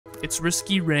It's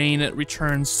Risky Rain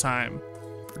returns time.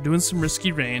 We're doing some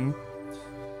Risky Rain.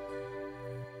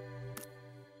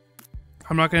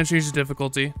 I'm not gonna change the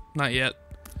difficulty. Not yet.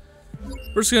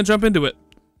 We're just gonna jump into it.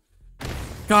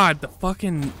 God, the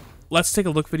fucking Let's Take a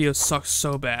Look video sucks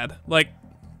so bad. Like,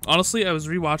 honestly, I was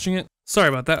rewatching it. Sorry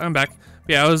about that, I'm back.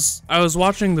 Yeah, I was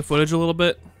watching the footage a little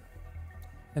bit.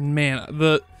 And man,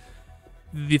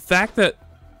 the fact that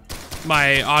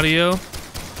my audio is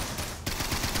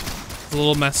a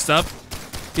little messed up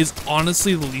is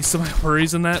honestly the least of my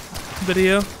worries in that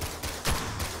video.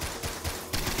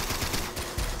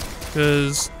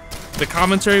 Because the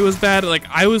commentary was bad. Like,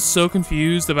 I was so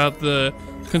confused about the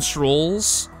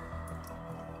controls.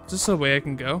 Is this a way I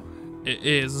can go? It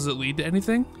is. Does it lead to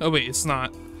anything? Oh wait, it's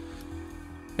not.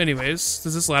 Anyways,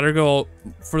 does this ladder go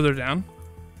further down?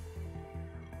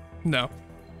 No.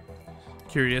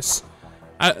 Curious.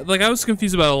 I was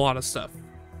confused about a lot of stuff.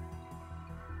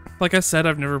 Like I said,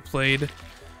 I've never played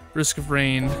Risk of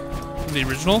Rain, the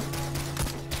original.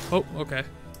 Oh, okay.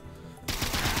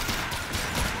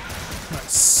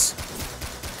 Nice.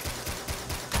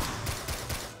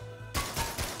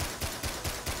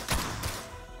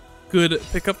 Good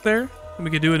pickup there. We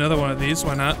could do another one of these,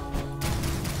 why not?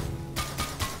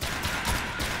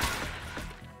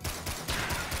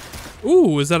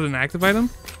 Ooh, is that an active item?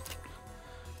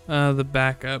 The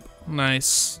backup.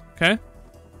 Nice. Okay.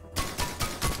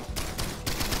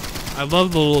 I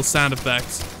love the little sound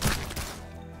effects.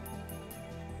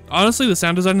 Honestly, the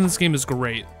sound design in this game is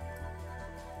great.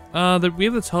 We have the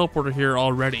teleporter here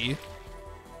already.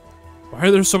 Why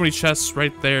are there so many chests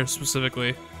right there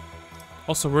specifically?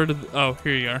 Also, where did... Oh,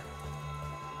 here you are.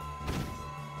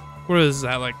 What is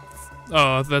that, like...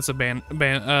 Oh, that's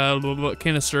a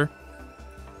canister.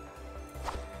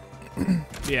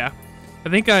 Yeah. I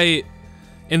think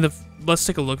in the Let's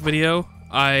Take a Look video,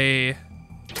 I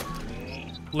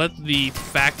let the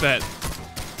fact that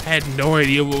I had no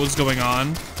idea what was going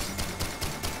on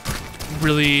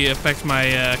really affect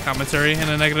my commentary in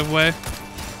a negative way.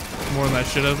 More than I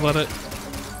should have let it.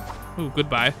 Ooh,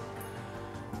 goodbye.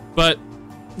 But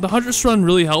the Huntress Run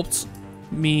really helped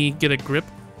me get a grip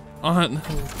on...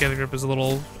 Get a grip is a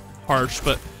little harsh,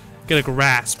 but get a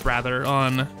grasp, rather,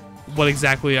 on what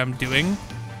exactly I'm doing.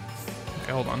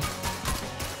 Okay, hold on.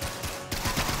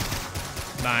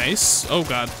 Nice. Oh,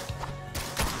 God.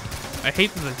 I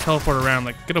hate that they teleport around.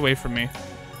 Like, get away from me.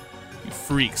 You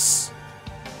freaks.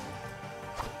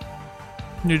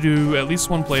 I'm gonna do at least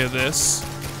one play of this.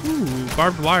 Ooh,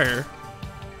 barbed wire.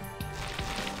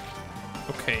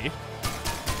 Okay.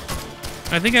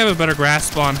 I think I have a better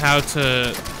grasp on how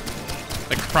to,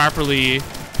 like, properly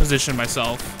position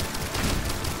myself.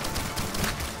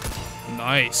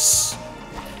 Nice.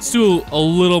 Let's do a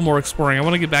little more exploring. I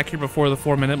want to get back here before the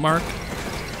 4-minute mark.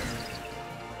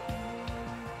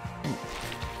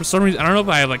 For some reason, I don't know if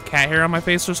I have like cat hair on my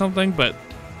face or something, but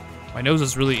my nose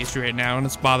is really itchy right now and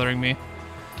it's bothering me.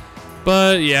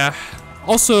 But yeah.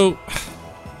 Also,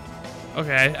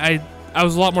 okay, I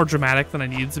was a lot more dramatic than I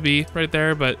needed to be right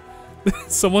there, but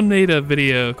someone made a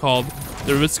video called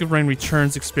The Risk of Rain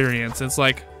Returns Experience. And it's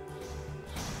like,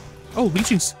 oh,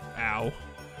 leeching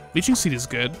seed is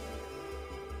good.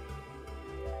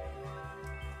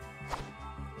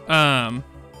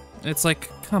 It's like,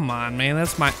 come on, man,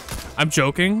 that's my... I'm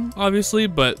joking, obviously,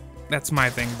 but that's my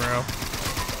thing, bro.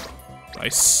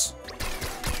 Nice.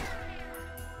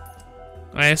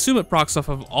 I assume it procs off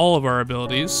of all of our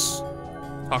abilities.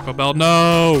 Taco Bell,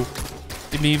 no!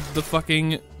 Give me the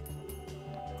fucking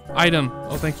item.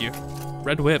 Oh, thank you.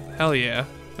 Red Whip, hell yeah.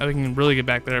 Now we can really get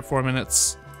back there at 4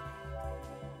 minutes.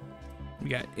 We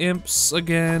got imps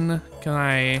again. Can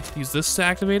I use this to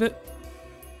activate it?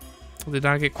 Did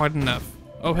not get quite enough.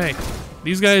 Oh, hey.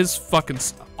 These guys fucking...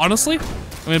 Honestly,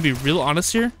 I'm gonna be real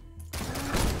honest here.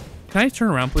 Can I turn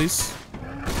around, please?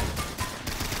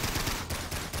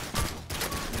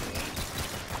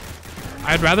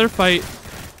 I'd rather fight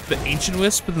the Ancient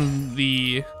Wisp than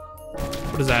the...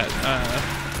 What is that?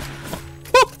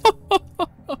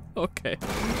 Okay.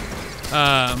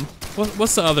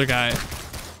 What's the other guy?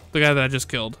 The guy that I just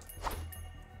killed.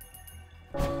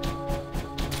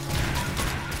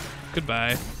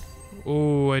 Goodbye.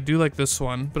 Oh, I do like this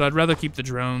one, but I'd rather keep the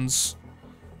drones.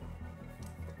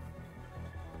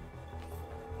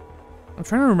 I'm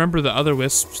trying to remember the other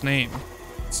wisp's name.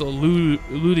 It's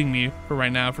eluding me for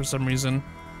right now for some reason.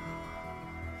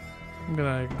 I'm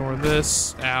gonna ignore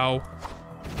this. Ow.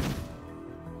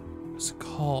 What's it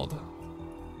called?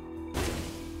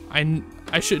 I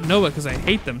should know it because I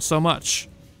hate them so much.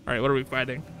 All right, what are we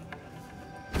fighting?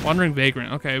 Wandering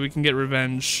Vagrant. Okay, we can get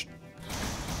revenge.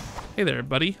 Hey there,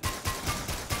 buddy.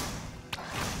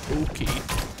 Okay.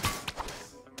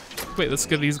 Wait, let's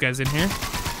get these guys in here.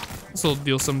 This will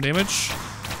deal some damage.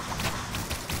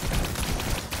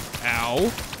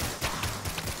 Ow.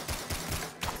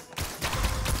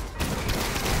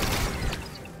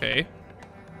 Okay.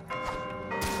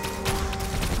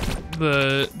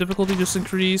 The difficulty just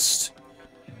increased.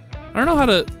 I don't know how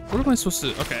to... What am I supposed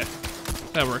to... Okay.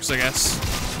 That works, I guess.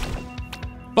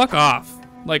 Fuck off.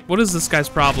 Like, what is this guy's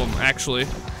problem, actually?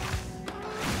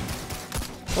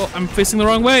 Oh, I'm facing the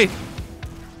wrong way.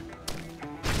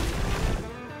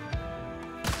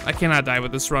 I cannot die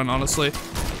with this run, honestly.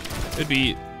 It'd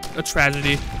be a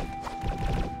tragedy.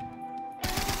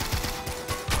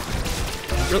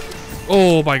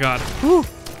 Oh my god. Whew.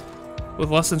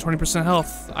 With less than 20%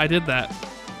 health, I did that.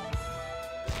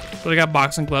 But I got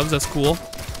boxing gloves, that's cool.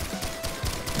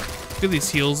 Get these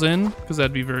heals in, because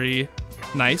that'd be very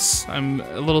nice. I'm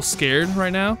a little scared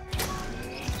right now.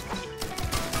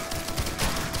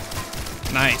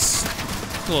 Nice.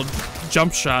 Little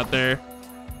jump shot there.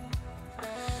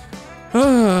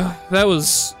 That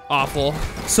was awful.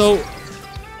 So,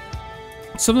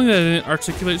 something that I didn't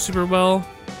articulate super well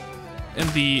in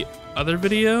the other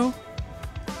video,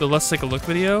 the Let's Take a Look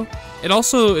video, it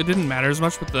didn't matter as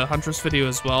much with the Huntress video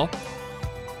as well.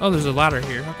 Oh, there's a ladder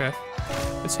here, okay.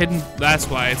 It's hidden, that's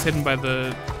why, it's hidden by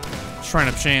the Shrine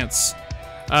of Chance.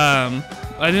 I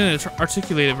didn't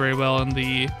articulate it very well in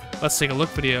the Let's Take a Look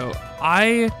video.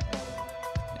 I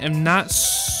am not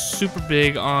super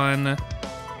big on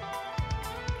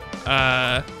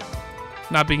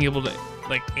not being able to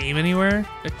like aim anywhere.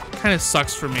 It kind of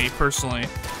sucks for me personally.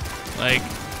 Like,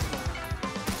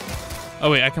 oh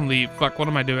wait, I can leave. Fuck, what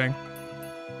am I doing?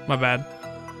 My bad.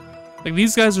 Like,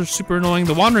 these guys are super annoying.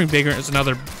 The Wandering Vagrant is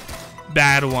another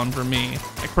bad one for me.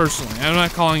 Like, personally, I'm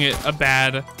not calling it a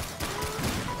bad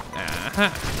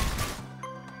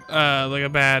like a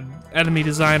bad enemy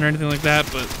design or anything like that,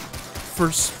 but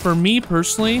for me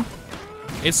personally,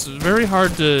 it's very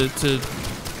hard to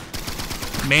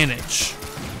manage.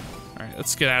 Alright,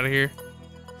 let's get out of here.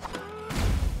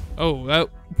 Oh, that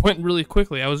went really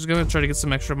quickly. I was gonna try to get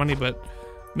some extra money, but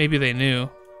maybe they knew.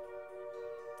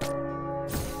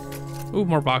 Ooh,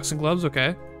 more boxing gloves,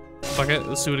 okay. Fuck it,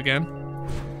 let's do it again.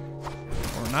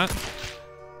 Or not.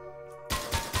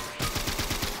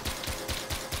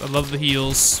 I love the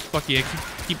heals. Fuck yeah,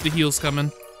 keep the heals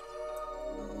coming.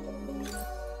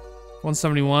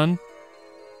 171.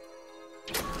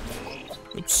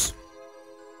 Oops.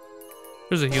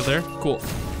 There's a heal there. Cool.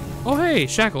 Oh hey,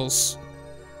 shackles.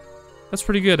 That's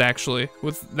pretty good actually.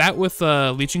 With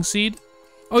Leeching Seed.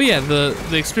 Oh yeah, the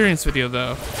experience video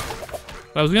though.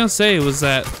 What I was gonna say was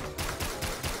that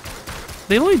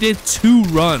they only did 2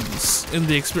 runs in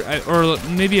the experience, or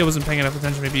maybe I wasn't paying enough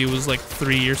attention. Maybe it was like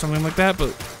 3 or something like that.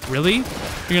 But really,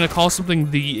 you're gonna call something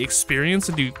the experience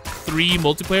and do 3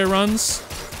 multiplayer runs?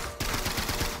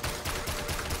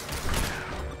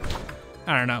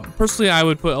 I don't know. Personally, I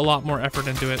would put a lot more effort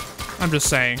into it. I'm just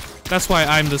saying. That's why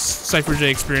I'm the Cypher J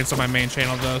experience on my main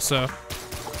channel, though. So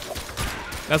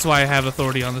that's why I have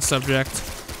authority on the subject.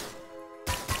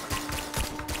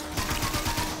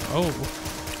 Oh,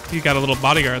 you got a little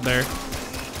bodyguard there.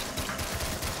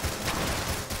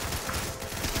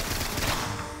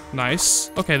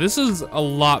 Nice. Okay, this is a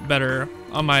lot better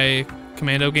on my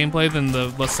Commando gameplay than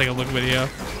the Let's Take a Look video.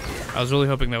 I was really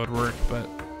hoping that would work, but...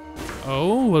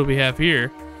 Oh, what do we have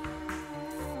here?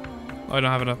 Oh, I don't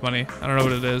have enough money. I don't know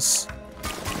what it is.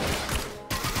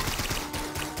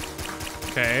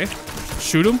 Okay.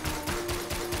 Shoot him.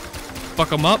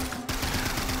 Fuck him up.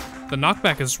 The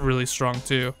knockback is really strong,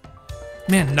 too.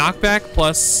 Man, knockback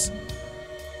plus...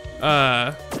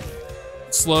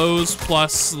 slows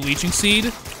plus Leeching Seed.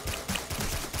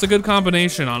 It's a good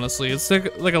combination, honestly. It's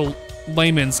like a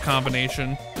layman's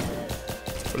combination.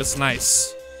 But it's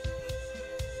nice.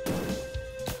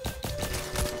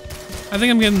 I think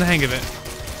I'm getting the hang of it.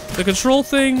 The control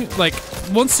thing, like,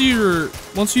 once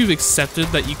you've accepted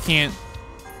that you can't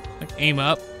like aim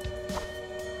up,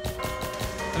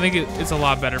 I think it's a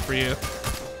lot better for you.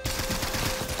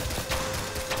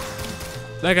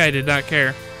 That guy did not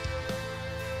care.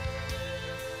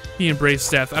 He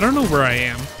embraced death. I don't know where I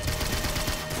am.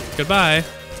 Goodbye.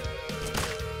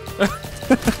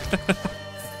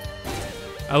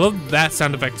 I love that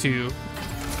sound effect too.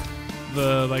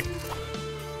 The like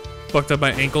fucked up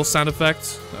my ankle sound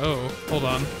effect. Oh, hold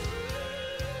on.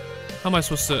 How am I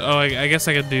supposed to? Oh, I guess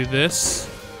I could do this.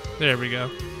 There we go.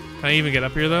 Can I even get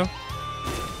up here though?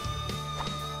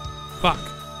 Fuck.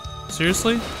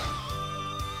 Seriously?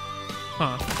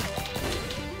 Huh.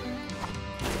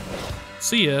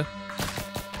 See ya.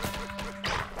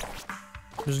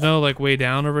 There's no like way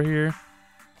down over here.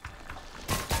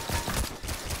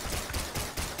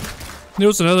 There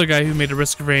was another guy who made a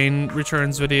Risk of Rain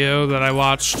Returns video that I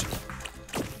watched.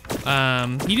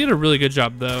 He did a really good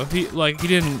job though. He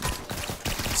didn't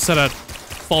set a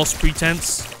false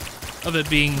pretense of it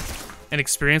being an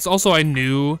experience. Also, I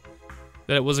knew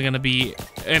that it wasn't gonna be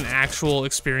an actual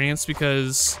experience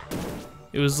because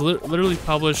it was literally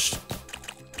published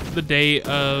the day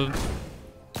of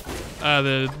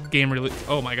the game release.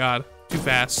 Oh my god, too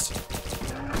fast.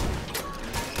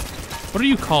 What are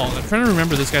you called? I'm trying to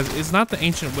remember this guy's. It's not the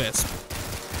Ancient Wisp.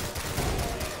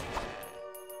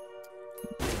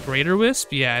 Greater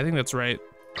Wisp? Yeah, I think that's right.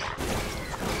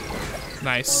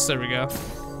 Nice, there we go.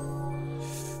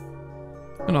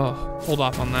 I'm gonna hold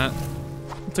off on that.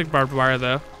 I'll take barbed wire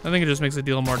though. I think it just makes it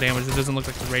deal more damage. It doesn't look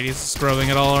like the radius is growing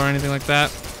at all or anything like that.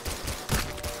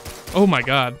 Oh my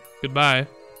god, goodbye.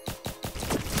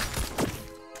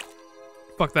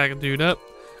 Fuck that dude up.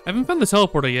 I haven't found the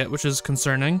teleporter yet, which is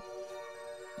concerning.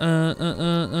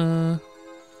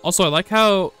 Also, I like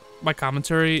how my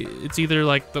commentary, it's either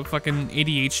like the fucking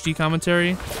ADHD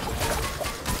commentary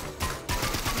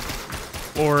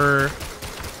or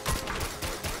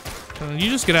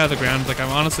you just get out of the ground. Like, I'm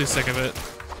honestly sick of it.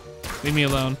 Leave me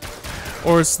alone.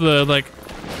 Or it's the like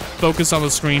focus on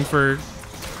the screen for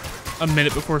a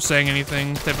minute before saying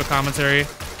anything type of commentary.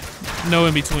 No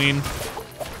in between.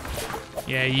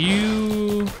 Yeah,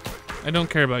 you... I don't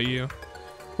care about you.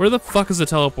 Where the fuck is the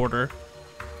teleporter?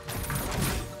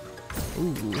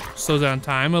 Ooh, slows down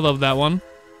time. I love that one.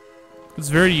 It's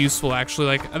very useful, actually.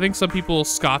 Like, I think some people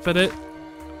scoff at it.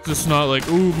 It's not like,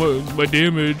 ooh, my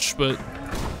damage, but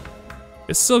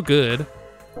it's still good.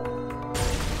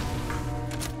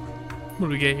 What do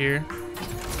we get here?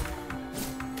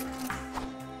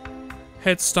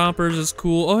 Head Stompers is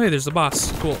cool. Oh, hey, there's the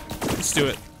boss. Cool. Let's do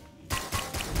it.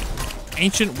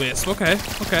 Ancient Wisp. Okay,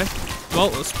 okay. Well,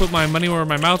 let's put my money where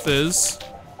my mouth is.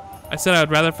 I said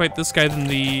I'd rather fight this guy than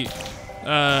the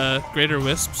Greater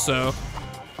Wisp, so...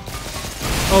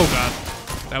 Oh god.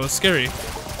 That was scary.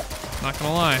 Not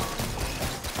gonna lie.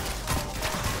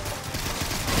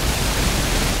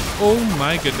 Oh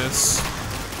my goodness.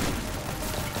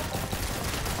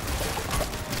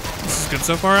 This is good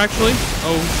so far, actually.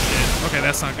 Oh shit. Okay,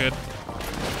 that's not good.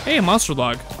 Hey, a monster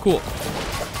log. Cool.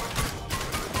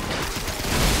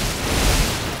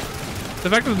 The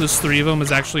fact that there's 3 of them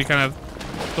is actually kind of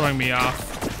throwing me off.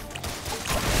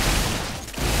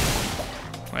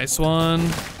 Nice one.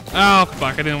 Oh,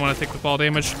 fuck. I didn't want to take the fall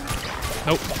damage.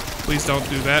 Nope. Please don't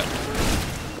do that.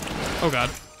 Oh,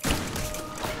 God.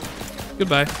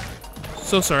 Goodbye.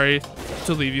 So sorry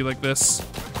to leave you like this.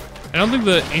 I don't think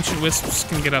the Ancient Wisps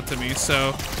can get up to me, so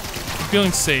I'm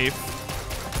feeling safe.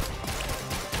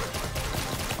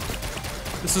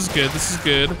 This is good. This is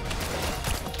good.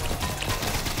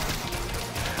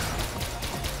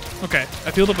 Okay,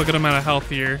 I filled up a good amount of health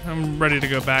here. I'm ready to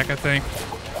go back, I think.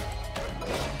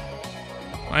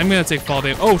 I'm gonna take fall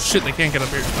damage. Oh shit, they can't get up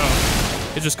here.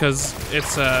 Oh, it's just because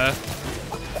it's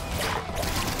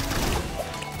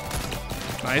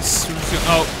nice. We're just gonna,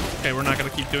 oh, okay, we're not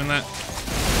gonna keep doing that.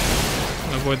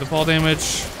 I'm gonna avoid the fall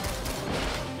damage.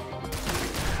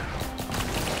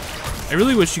 I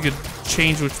really wish you could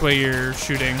change which way you're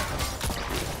shooting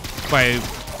by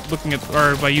looking at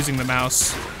or by using the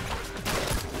mouse.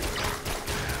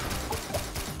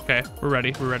 Okay, we're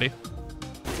ready, we're ready.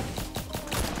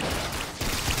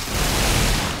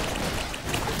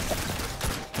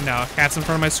 Now, cat's in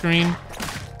front of my screen.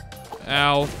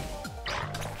 Ow.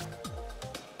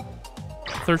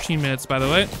 13 minutes, by the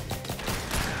way.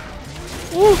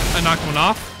 Ooh, I knocked one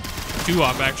off. 2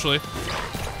 off, actually.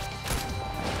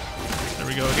 There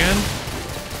we go again.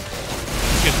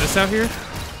 Let's get this out here.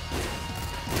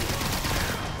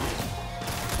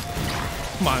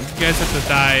 Come on, you guys have to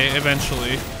die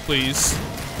eventually, please.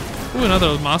 Ooh,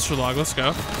 another monster log, let's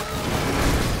go.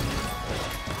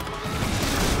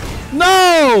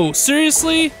 No!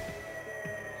 Seriously?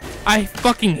 I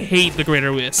fucking hate the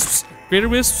Greater Wisps. Greater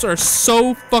Wisps are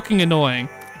so fucking annoying.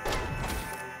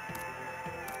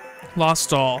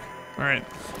 Lost all. Alright,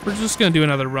 we're just gonna do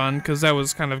another run, because that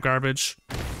was kind of garbage.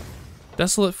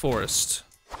 Desolate Forest.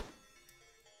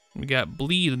 We got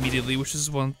Bleed immediately, which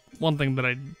is one thing that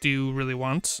I do really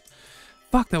want.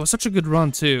 Fuck, that was such a good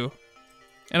run, too.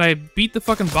 And I beat the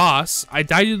fucking boss. I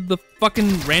died to the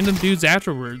fucking random dudes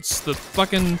afterwards. The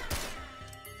fucking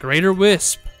Greater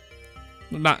Wisp.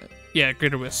 Not, yeah,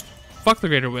 Greater Wisp. Fuck the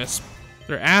Greater Wisp.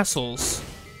 They're assholes.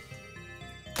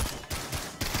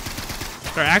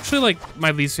 They're actually, like,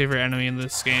 my least favorite enemy in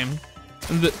this game.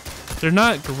 And they're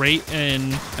not great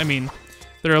in, I mean,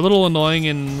 they're a little annoying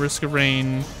in Risk of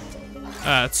Rain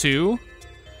 2.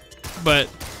 But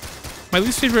My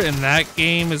least favorite in that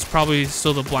game is probably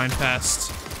still the blind pest.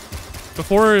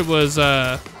 Before it was,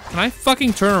 can I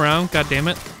fucking turn around? God damn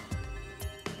it.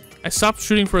 I stopped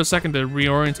shooting for a second to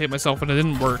reorientate myself and it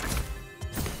didn't work.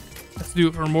 I have to do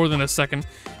it for more than a second.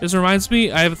 This reminds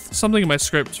me, I have something in my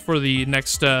script for the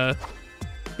next,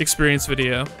 experience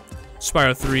video.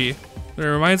 Spyro 3. It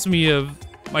reminds me of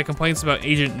my complaints about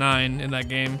Agent 9 in that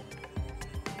game.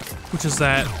 Which is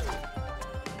that...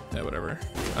 yeah, whatever.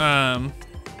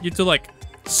 You have to, like,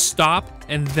 stop,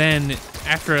 and then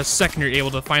after a second you're able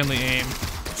to finally aim.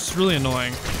 Which is really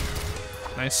annoying.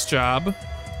 Nice job.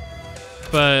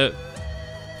 But...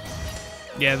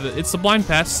 yeah, it's the blind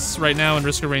pests right now in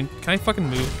Risk of Rain. Can I fucking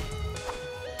move?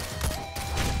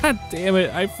 God damn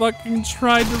it, I fucking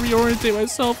tried to reorientate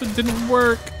myself, it didn't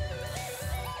work.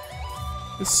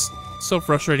 It's so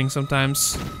frustrating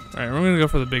sometimes. Alright, we're gonna go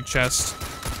for the big chest.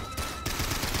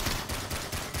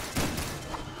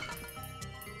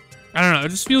 I don't know, it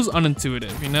just feels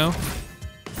unintuitive, you know?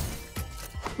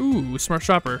 Ooh, smart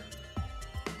shopper.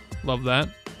 Love that.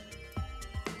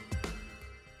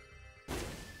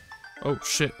 Oh,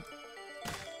 shit.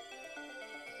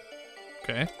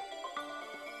 Okay.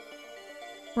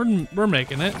 We're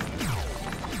making it.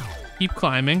 Keep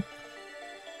climbing.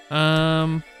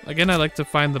 Again, I like to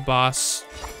find the boss.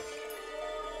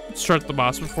 Start the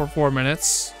boss before 4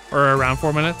 minutes, or around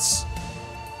 4 minutes.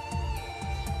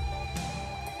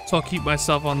 So I'll keep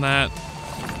myself on that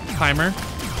timer.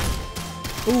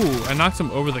 Ooh, I knocked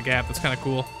him over the gap. That's kind of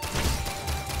cool.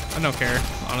 I don't care,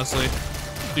 honestly.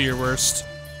 Do your worst.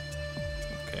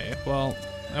 Okay, well,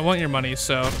 I want your money,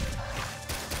 so...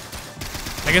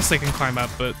 I guess they can climb up,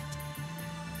 but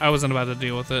I wasn't about to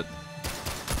deal with it.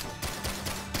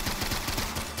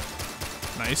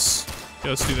 Nice. Okay,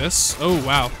 let's do this. Oh,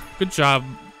 wow. Good job,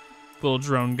 little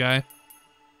drone guy.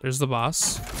 There's the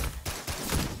boss.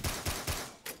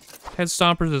 Head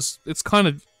Stompers is... it's kind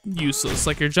of useless.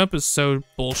 Like, your jump is so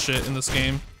bullshit in this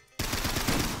game.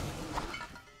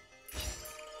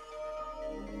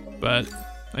 But,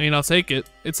 I mean, I'll take it.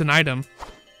 It's an item.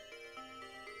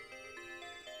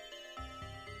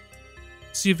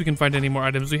 See if we can find any more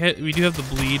items. We do have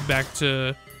the bleed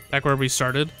back where we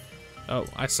started. Oh,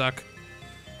 I suck.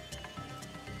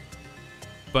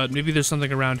 But maybe there's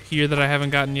something around here that I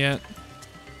haven't gotten yet.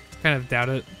 Kind of doubt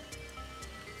it.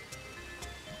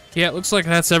 Yeah, it looks like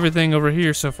that's everything over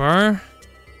here so far.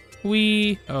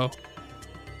 Oh.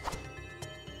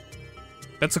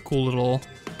 That's a cool little,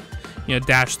 you know,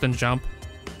 dash then jump.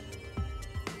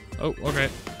 Oh, okay.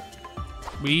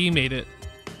 We made it.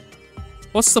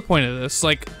 What's the point of this?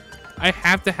 Like, I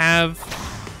have to have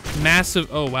massive...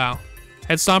 oh, wow.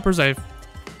 Head Stompers, I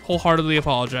wholeheartedly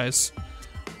apologize.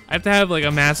 I have to have, like,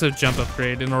 a massive jump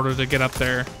upgrade in order to get up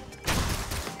there.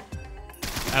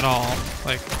 At all.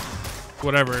 Like,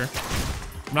 whatever.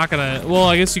 I'm not gonna... well,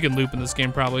 I guess you can loop in this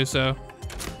game, probably, so...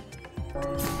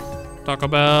 Taco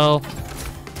Bell.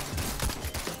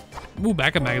 Ooh,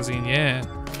 backup magazine, yeah.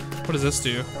 What does this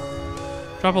do?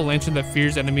 Drop a lantern that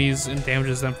fears enemies and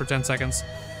damages them for 10 seconds.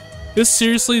 This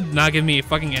seriously did not give me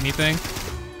fucking anything.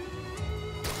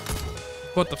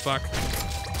 What the fuck?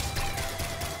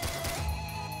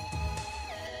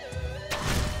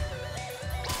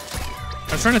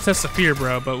 I was trying to test the fear,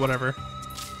 bro, but whatever.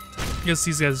 I guess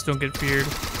these guys don't get feared.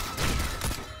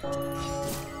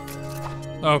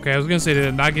 Okay, I was gonna say, did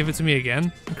it not give it to me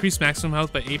again? Increase maximum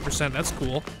health by 8%, that's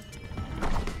cool.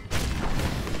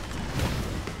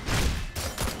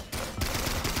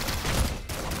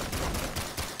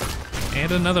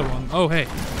 And another one. Oh, hey.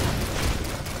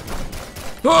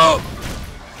 Oh!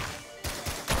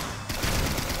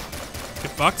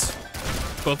 Get fucked.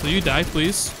 Both of you die,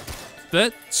 please.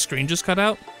 Did that screen just cut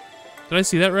out? Did I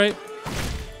see that right?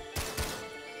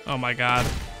 Oh my god.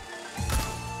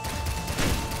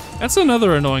 That's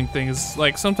another annoying thing, is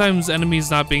like sometimes enemies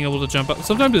not being able to jump up.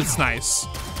 Sometimes it's nice,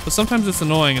 but sometimes it's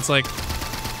annoying. It's like,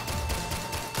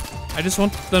 I just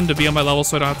want them to be on my level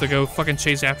so I don't have to go fucking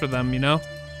chase after them, you know?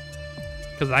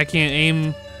 Because I can't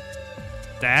aim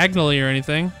diagonally or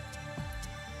anything.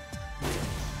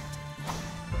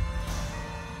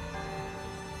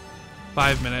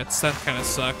 $5 minutes, that kind of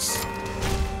sucks.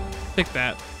 Take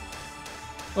that.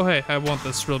 Oh hey, I want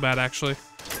this real bad actually.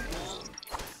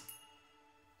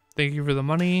 Thank you for the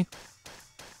money.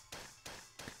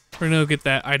 We're gonna go get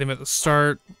that item at the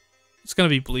start. It's gonna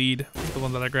be bleed, the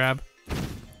one that I grab.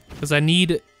 Because I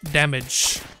need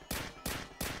damage.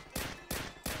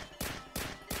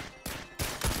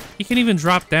 He can't even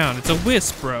drop down. It's a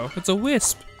wisp, bro. It's a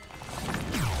wisp.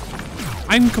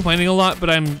 I'm complaining a lot, but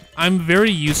I'm very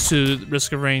used to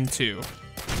Risk of Rain 2.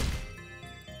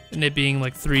 And it being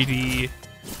like 3D.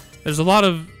 There's a lot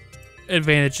of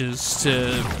advantages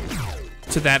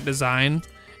to that design,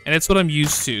 and it's what I'm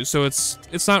used to. So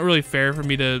it's not really fair for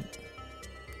me to,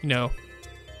 you know,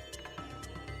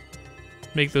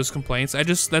 make those complaints.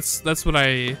 That's what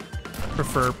I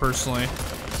prefer personally.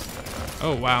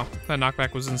 Oh wow, that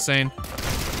knockback was insane.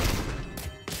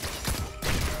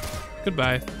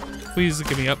 Goodbye. Please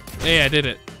give me up. Hey, I did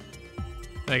it.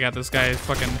 I got this guy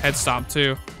fucking head stomp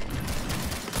too.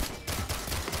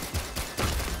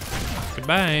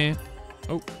 Goodbye.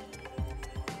 Oh.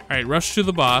 Alright, rush to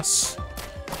the boss.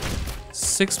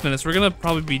 6 minutes. We're gonna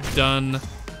probably be done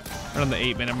around the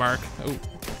 8-minute mark. Oh,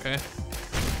 okay.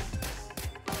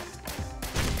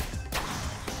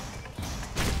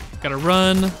 Gotta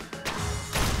run.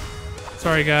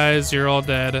 Sorry guys, you're all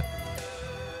dead.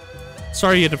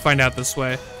 Sorry you had to find out this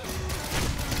way.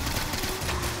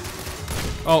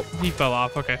 Oh, he fell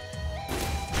off, okay.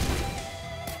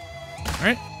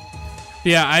 Alright.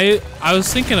 Yeah, I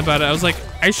was thinking about it. I was like,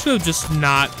 I should have just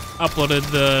not uploaded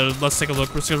the Let's Take a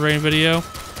Look Risk of Rain video.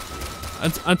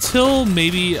 Until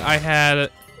maybe I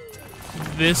had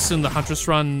this and the Huntress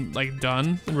run like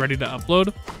done and ready to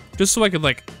upload. Just so I could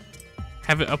like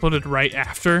have it uploaded right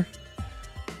after.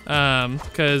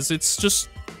 Cause it's just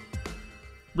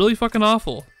really fucking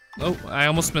awful. Oh, I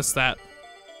almost missed that.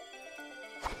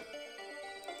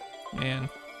 Man,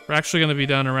 we're actually gonna be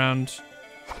done around...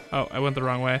 Oh, I went the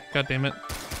wrong way. God damn it.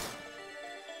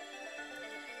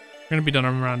 We're gonna be done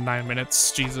around 9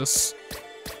 minutes. Jesus.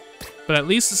 But at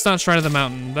least it's not Shrine of the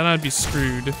Mountain. Then I'd be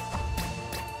screwed.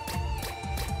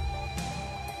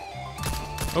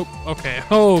 Oh, okay.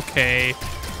 Okay.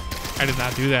 I did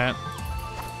not do that.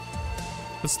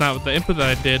 That's not what the input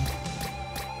that I did.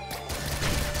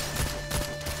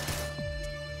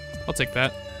 I'll take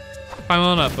that. Climb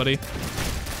on up, buddy.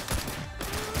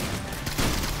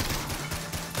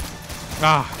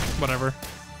 Ah, whatever.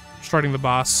 Starting the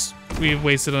boss. We've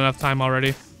wasted enough time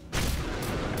already.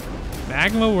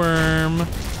 Magma worm.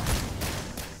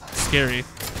 Scary.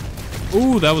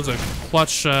 Ooh, that was a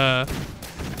clutch. We'll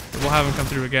have him come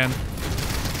through again.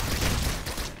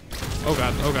 Oh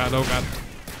god, oh god, oh god.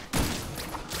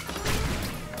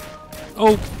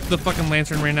 Oh, the fucking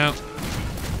lantern ran out.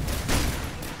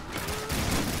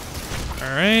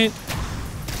 Alright.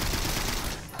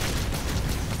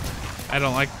 I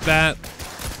don't like that.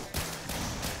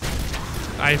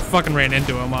 I fucking ran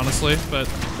into him, honestly, but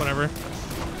whatever.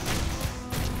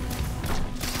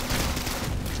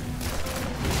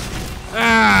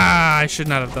 Ah, I should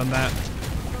not have done that.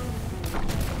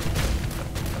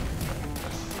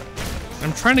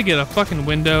 I'm trying to get a fucking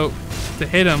window to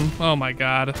hit him. Oh my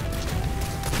god.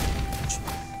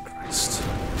 Christ.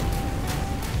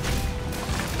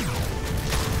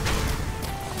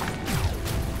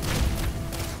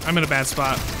 I'm in a bad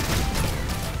spot.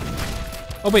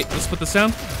 Oh wait, let's put this down.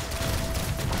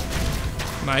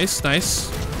 Nice, nice.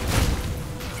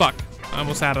 Fuck, I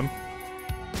almost had him.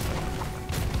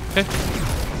 Okay,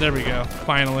 there we go,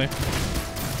 finally.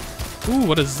 Ooh,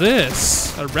 what is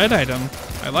this? A red item,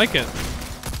 I like it.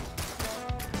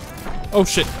 Oh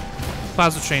shit,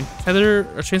 plasma chain. Tether,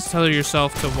 a chance to tether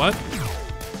yourself to what?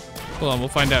 Hold on, we'll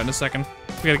find out in a second.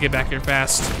 We gotta get back here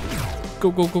fast. Go,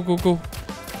 go, go, go, go.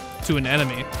 To an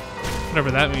enemy.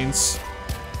 Whatever that means.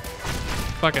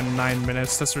 Fucking 9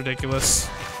 minutes, that's ridiculous.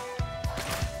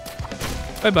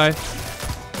 Bye-bye.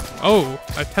 Oh,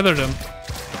 I tethered him.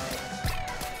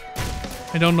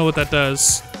 I don't know what that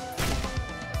does.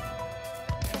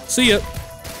 See ya.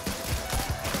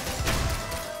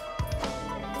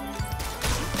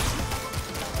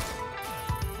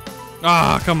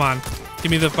 Ah, come on. Give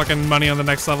me the fucking money on the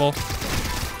next level.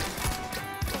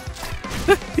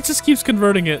 It just keeps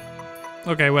converting it.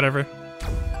 Okay, whatever.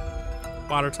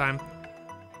 Water time.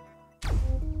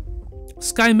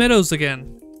 Sky Meadows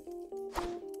again.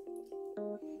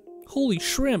 Holy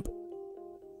shrimp.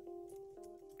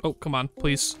 Oh, come on,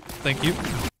 please. Thank you.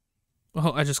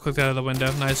 Oh, I just clicked out of the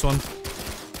window. Nice one.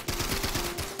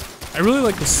 I really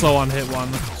like the slow on hit one.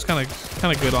 It's kind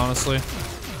of good, honestly.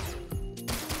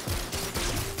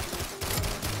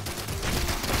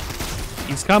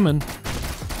 He's coming.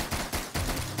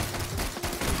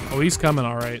 Oh, he's coming,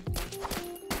 all right.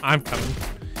 I'm coming.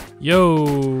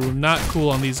 Yo, not cool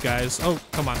on these guys. Oh,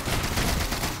 come on.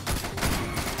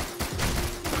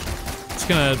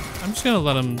 I'm just gonna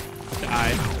let him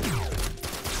die.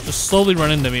 Just slowly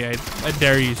run into me. I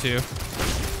dare you to.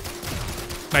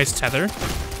 Nice tether.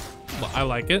 Well, I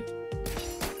like it.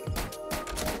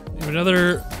 We have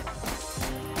another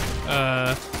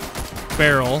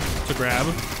barrel to grab.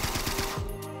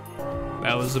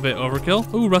 That was a bit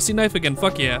overkill. Ooh, rusty knife again.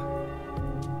 Fuck yeah.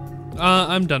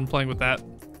 I'm done playing with that.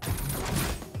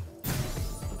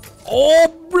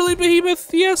 Oh, really,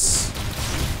 Behemoth? Yes.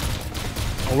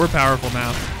 Oh, we're powerful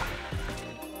now.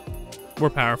 We're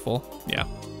powerful. Yeah.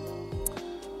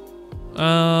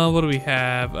 What do we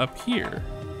have up here?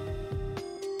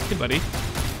 Hey, buddy.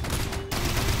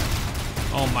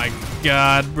 Oh my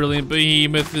god, Brilliant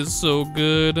Behemoth is so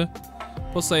good.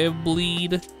 Plus I have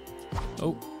Bleed.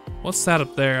 Oh, what's that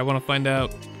up there? I want to find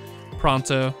out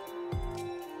pronto.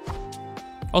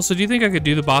 Also, do you think I could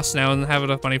do the boss now and have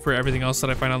enough money for everything else that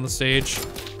I find on the stage?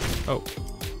 Oh.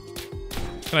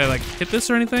 Can I, like, hit this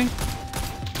or anything?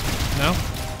 No?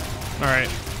 Alright.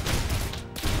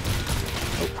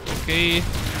 Oh, okay.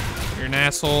 You're an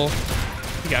asshole.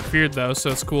 You got feared, though,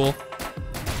 so it's cool.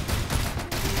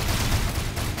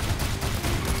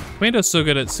 Commando's so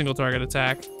good at single target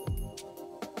attack.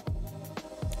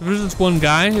 If there's just one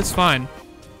guy, it's fine.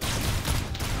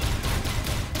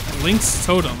 Link's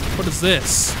Totem. What is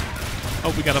this?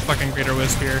 Oh, we got a fucking Greater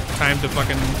Wisp here. Time to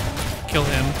fucking kill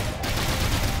him.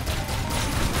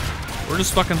 We're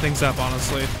just fucking things up,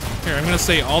 honestly. Here, I'm gonna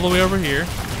stay all the way over here.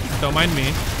 Don't mind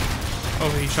me.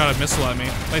 Oh, he shot a missile at me.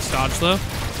 Nice dodge, though.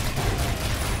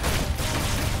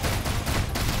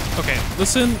 Okay,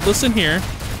 listen here.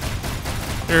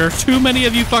 There are too many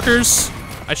of you fuckers.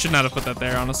 I should not have put that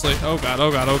there, honestly. Oh god,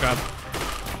 oh god, oh god.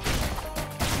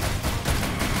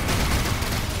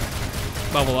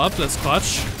 Level up, that's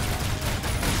clutch.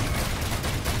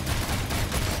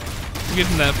 I'm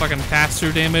getting that fucking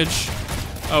pass-through damage.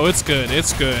 Oh, it's good,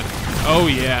 it's good. Oh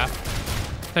yeah.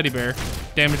 Teddy bear.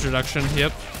 Damage reduction,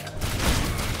 yep.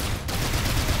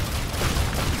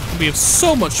 We have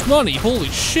so much money, holy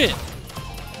shit.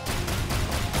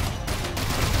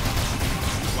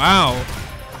 Wow.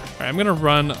 Alright, I'm gonna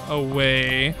run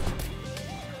away.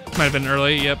 Might have been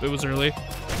early, yep, it was early.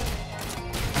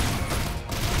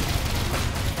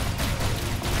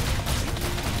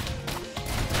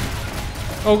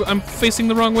 Oh, I'm facing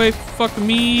the wrong way. Fuck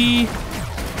me.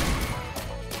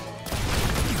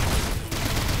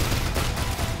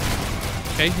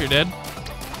 Okay, you're dead.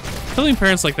 Killing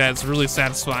parents like that is really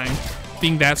satisfying.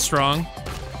 Being that strong.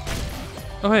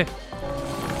 Oh, hey.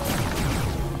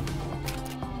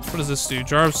 What does this do?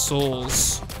 Jar of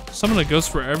Souls. Summon a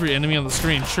ghost for every enemy on the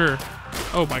screen. Sure.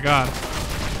 Oh my god.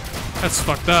 That's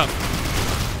fucked up.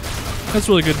 That's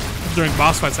really good during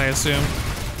boss fights, I assume.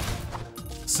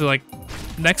 So, like,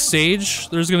 next stage,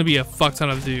 there's gonna be a fuck ton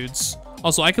of dudes.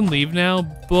 Also, I can leave now,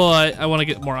 but I want to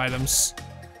get more items.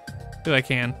 If I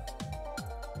can.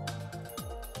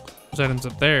 There's items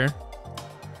up there.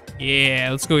 Yeah,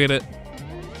 let's go get it.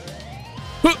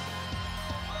 Huh.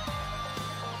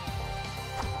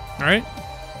 Alright.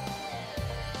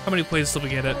 How many plays till we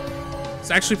get it? It's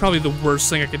actually probably the worst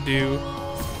thing I could do.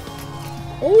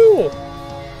 Oh!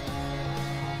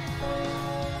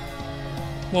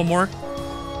 One more?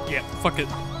 Yeah, fuck it.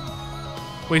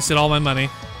 Wasted all my money.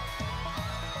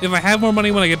 If I have more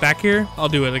money when I get back here, I'll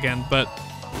do it again, but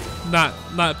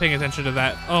not paying attention to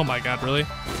that. Oh my god, really?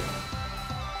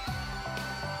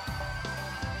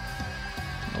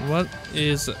 What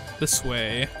is this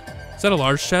way? Is that a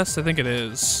large chest? I think it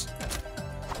is.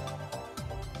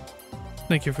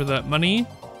 Thank you for that money.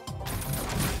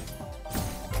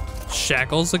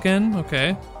 Shackles again?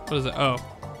 Okay. What is it? Oh.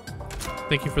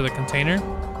 Thank you for the container.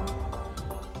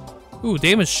 Ooh,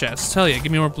 damage chest. Hell yeah,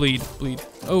 give me more bleed. Bleed.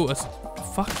 Oh,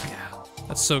 fuck yeah.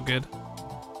 That's so good.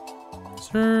 Is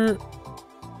there...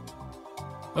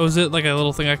 Oh, is it like a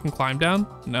little thing I can climb down?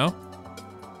 No?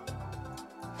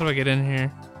 How do I get in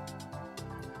here?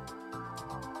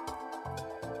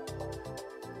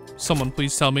 Someone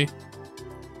please tell me.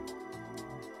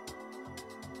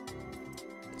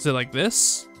 Is it like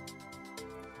this?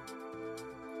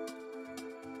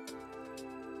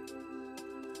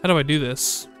 How do I do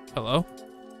this? Hello?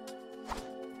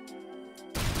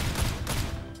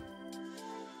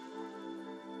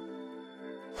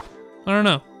 I don't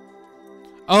know.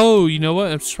 Oh, you know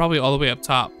what? It's probably all the way up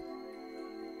top.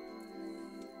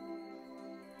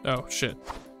 Oh, shit.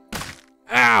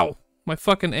 Ow! My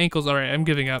fucking ankles. Alright, I'm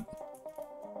giving up.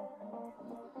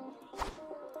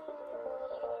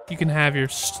 You can have your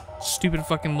stupid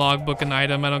fucking logbook and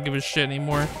item. I don't give a shit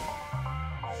anymore.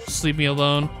 Just leave me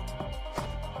alone.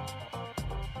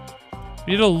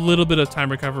 We did a little bit of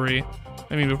time recovery.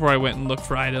 I mean, before I went and looked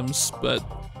for items, but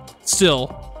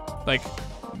still, like,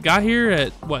 got here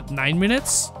at what, 9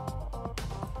 minutes?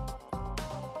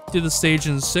 Did the stage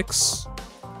in 6.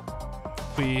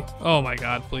 Oh my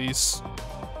god, please.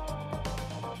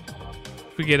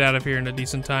 If we get out of here in a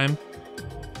decent time.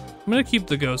 I'm gonna keep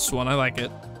the ghost one. I like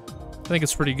it. I think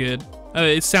it's pretty good.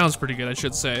 It sounds pretty good, I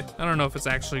should say. I don't know if it's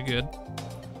actually good.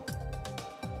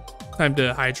 Time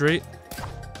to hydrate.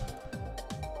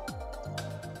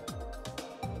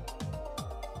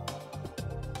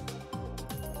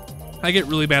 I get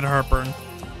really bad heartburn.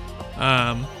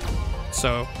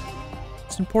 So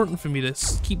it's important for me to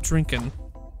keep drinking.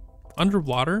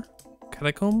 Underwater?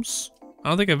 Catacombs? I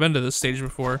don't think I've been to this stage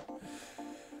before.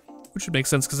 Which would make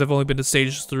sense because I've only been to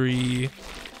stage 3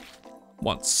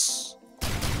 once.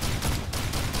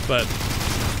 But,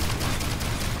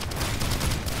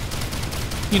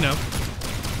 you know.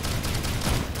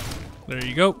 There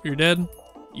you go, you're dead.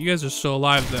 You guys are still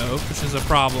alive though, which is a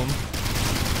problem.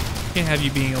 Can't have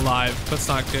you being alive, that's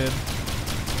not good.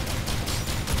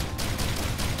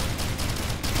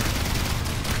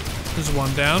 There's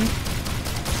one down.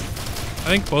 I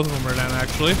think both of them are down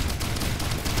actually.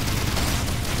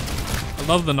 I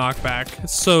love the knockback,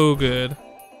 it's so good.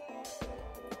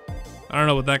 I don't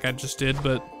know what that guy just did,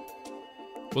 but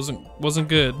wasn't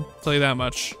good, I'll tell you that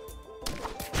much.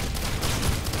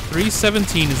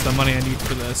 317 is the money I need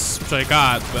for this, which I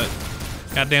got, but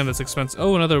goddamn, that's expensive.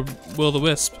 Oh, another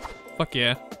will-o-the-wisp. Fuck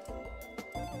yeah.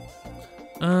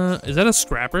 Is that a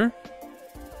scrapper?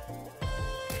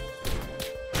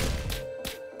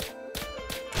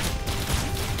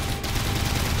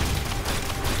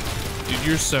 Dude,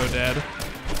 you're so dead.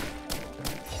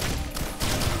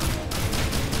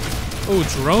 Oh,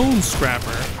 drone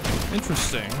scrapper.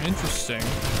 Interesting, interesting.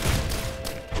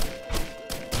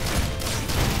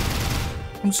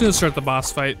 I'm just gonna start the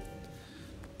boss fight.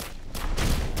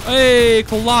 Hey,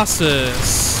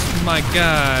 Colossus! My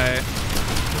guy.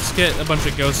 Let's get a bunch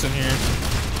of ghosts in here.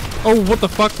 Oh, what the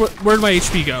fuck? Where'd my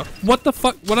HP go? What the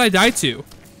fuck? What did I die to?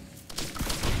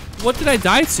 What did I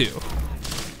die to?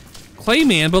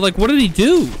 Clayman, but like, what did he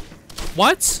do?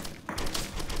 What?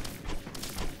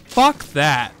 Fuck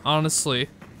that, honestly.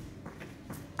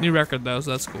 New record though,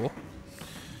 so that's cool.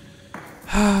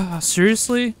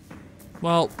 Seriously?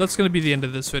 Well, that's gonna be the end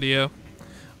of this video.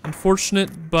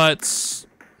 Unfortunate, but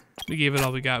we gave it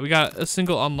all we got. We got a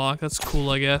single unlock, that's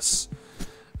cool, I guess.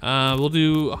 We'll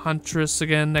do Huntress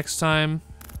again next time.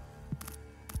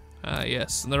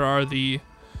 Yes, and there are the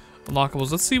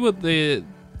unlockables. Let's see what the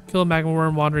Kill a Magma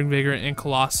Worm, Wandering Vagrant, and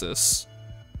Colossus.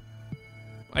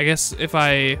 I guess if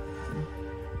I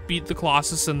beat the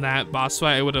Colossus in that boss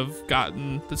fight, I would have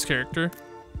gotten this character.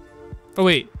 Oh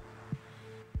wait.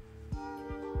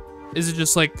 Is it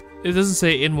just like, it doesn't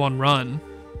say in one run.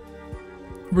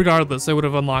 Regardless, I would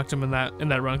have unlocked him in that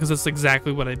run because that's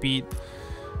exactly what I beat.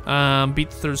 Beat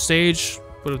the 3rd stage,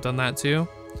 would have done that too.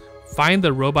 Find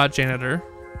the robot janitor.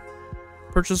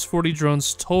 Purchase 40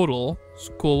 drones total.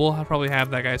 Cool, we'll probably have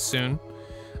that guy soon.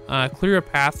 Clear a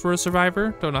path for a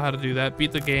survivor. Don't know how to do that.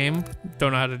 Beat the game.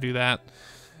 Don't know how to do that.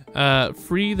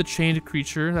 Free the chained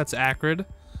creature. That's Acrid.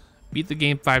 Beat the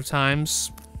game 5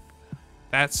 times.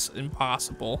 That's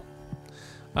impossible.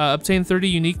 Obtain 30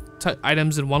 unique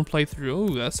items in one playthrough.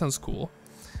 Ooh, that sounds cool.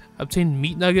 Obtain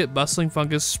meat nugget, bustling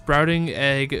fungus, sprouting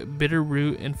egg, bitter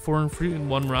root, and foreign fruit in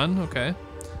one run. Okay.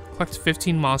 Collect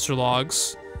 15 monster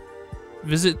logs.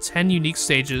 Visit 10 unique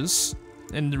stages.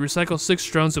 And recycle 6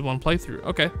 drones in one playthrough.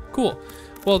 Okay, cool.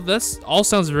 Well, that's all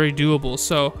sounds very doable.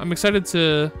 So I'm excited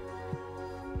to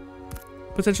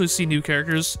potentially see new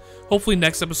characters. Hopefully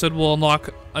next episode we'll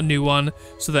unlock a new one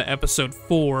so that episode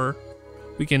 4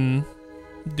 we can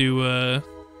do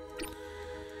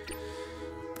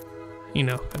you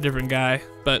know, a different guy.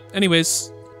 But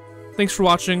anyways, thanks for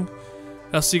watching.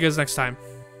 I'll see you guys next time.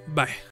 Bye.